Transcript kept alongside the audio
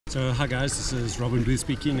So hi guys, this is Robin Booth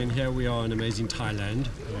speaking, and here we are in amazing Thailand.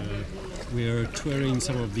 We're touring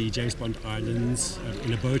some of the James Bond islands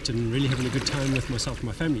in a boat and really having a good time with myself and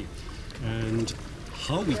my family. And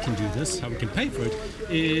how we can do this, how we can pay for it,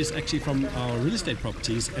 is actually from our real estate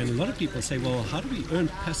properties. And a lot of people say, well, how do we earn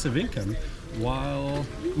passive income while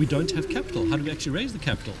we don't have capital? How do we actually raise the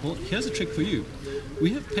capital? Well, here's a trick for you.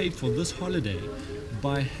 We have paid for this holiday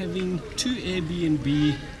by having 2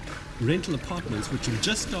 Airbnb rental apartments, which have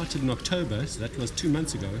just started in October, so that was 2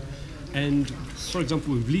 months ago. And for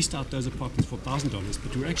example, we've leased out those apartments for $1,000,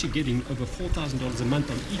 but we're actually getting over $4,000 a month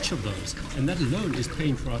on each of those, and that alone is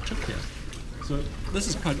paying for our trip here. So this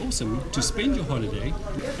is quite awesome to spend your holiday,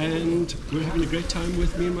 and we're having a great time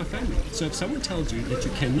with me and my family. So if someone tells you that you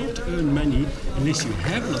cannot earn money unless you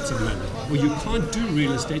have lots of money, or you can't do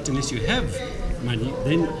real estate unless you have money,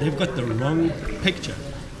 then they've got the wrong picture.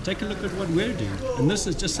 Take a look at what we're doing, and this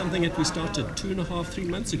is just something that we started 2.5, 3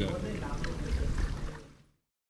 months ago.